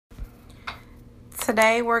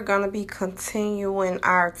Today we're going to be continuing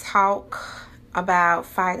our talk about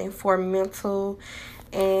fighting for mental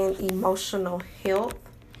and emotional health.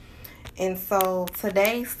 And so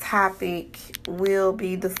today's topic will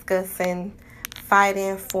be discussing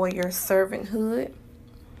fighting for your servanthood.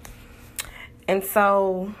 And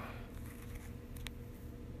so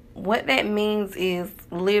what that means is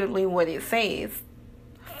literally what it says.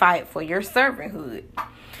 Fight for your servanthood.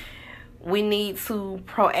 We need to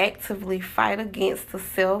proactively fight against the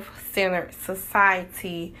self-centered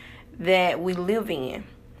society that we live in.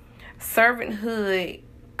 Servanthood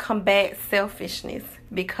combats selfishness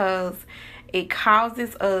because it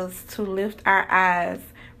causes us to lift our eyes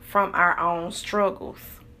from our own struggles.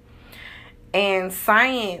 And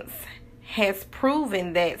science has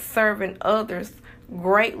proven that serving others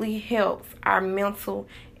greatly helps our mental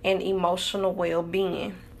and emotional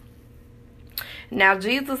well-being. Now,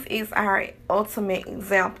 Jesus is our ultimate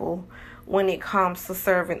example when it comes to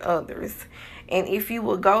serving others. And if you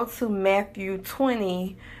will go to Matthew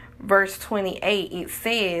 20, verse 28, it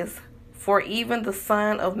says, "For even the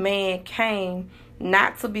Son of Man came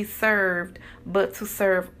not to be served, but to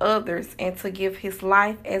serve others and to give his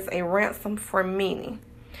life as a ransom for many."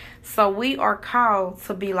 So we are called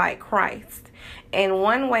to be like Christ. And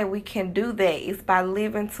one way we can do that is by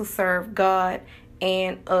living to serve God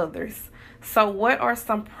and others. So what are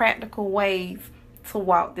some practical ways to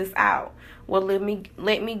walk this out? Well, let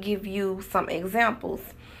me give you some examples.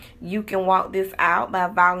 You can walk this out by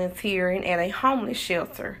volunteering at a homeless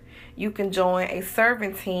shelter. You can join a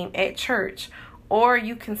serving team at church, or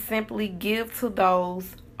you can simply give to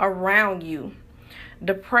those around you.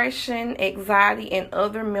 Depression, anxiety, and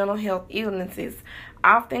other mental health illnesses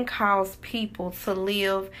often cause people to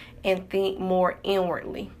live and think more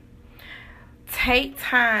inwardly. Take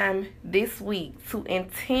time this week to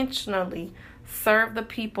intentionally serve the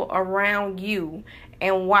people around you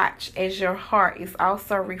and watch as your heart is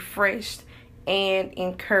also refreshed and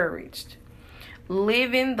encouraged.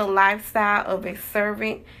 Living the lifestyle of a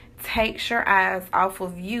servant takes your eyes off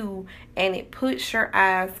of you and it puts your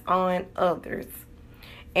eyes on others.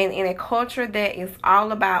 And in a culture that is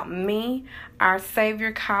all about me, our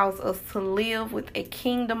Savior calls us to live with a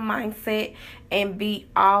kingdom mindset and be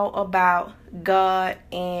all about God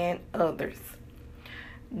and others.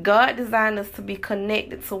 God designed us to be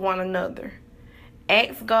connected to one another.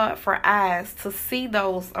 Ask God for eyes to see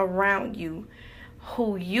those around you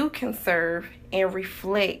who you can serve and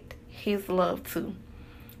reflect His love to.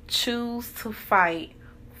 Choose to fight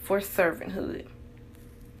for servanthood.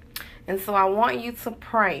 And so I want you to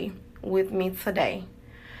pray with me today.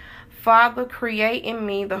 Father, create in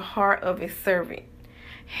me the heart of a servant.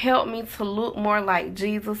 Help me to look more like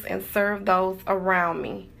Jesus and serve those around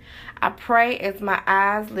me. I pray as my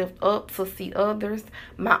eyes lift up to see others,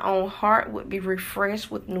 my own heart would be refreshed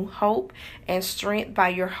with new hope and strength by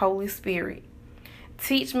your Holy Spirit.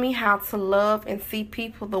 Teach me how to love and see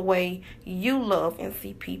people the way you love and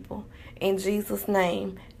see people. In Jesus'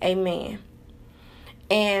 name, amen.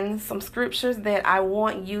 And some scriptures that I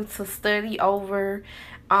want you to study over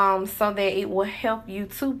so that it will help you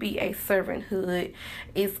to be a servanthood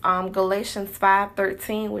is Galatians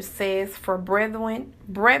 5:13, which says, "For brethren,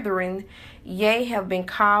 ye have been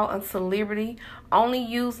called unto liberty. Only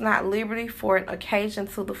use not liberty for an occasion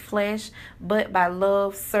to the flesh, but by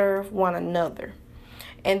love serve one another."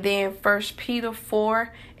 And then 1 Peter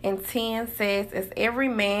 4:10 says, "As every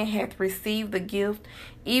man hath received the gift,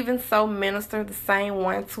 even so minister the same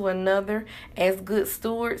one to another as good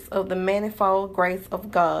stewards of the manifold grace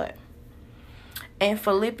of God." And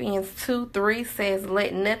Philippians 2:3 says,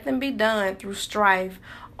 "Let nothing be done through strife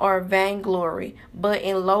or vainglory, but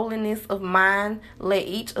in lowliness of mind let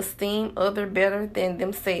each esteem other better than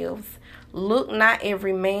themselves. Look not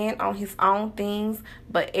every man on his own things,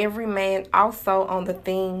 but every man also on the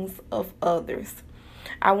things of others."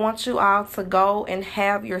 I want you all to go and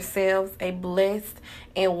have yourselves a blessed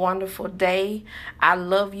and wonderful day. I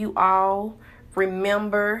love you all.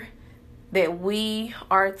 Remember that we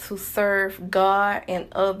are to serve God and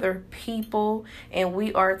other people, and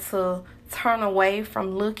we are to turn away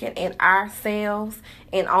from looking at ourselves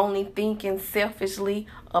and only thinking selfishly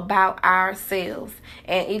about ourselves.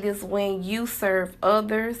 And it is when you serve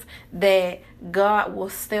others that God will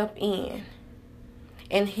step in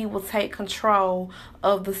and He will take control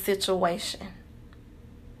of the situation.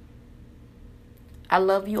 I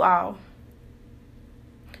love you all.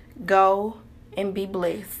 Go and be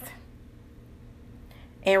blessed.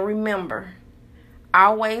 And remember,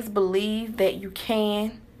 always believe that you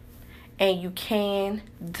can and you can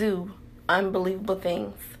do unbelievable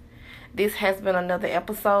things. This has been another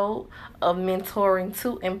episode of Mentoring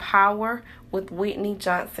to Empower with Whitney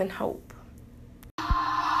Johnson Hope.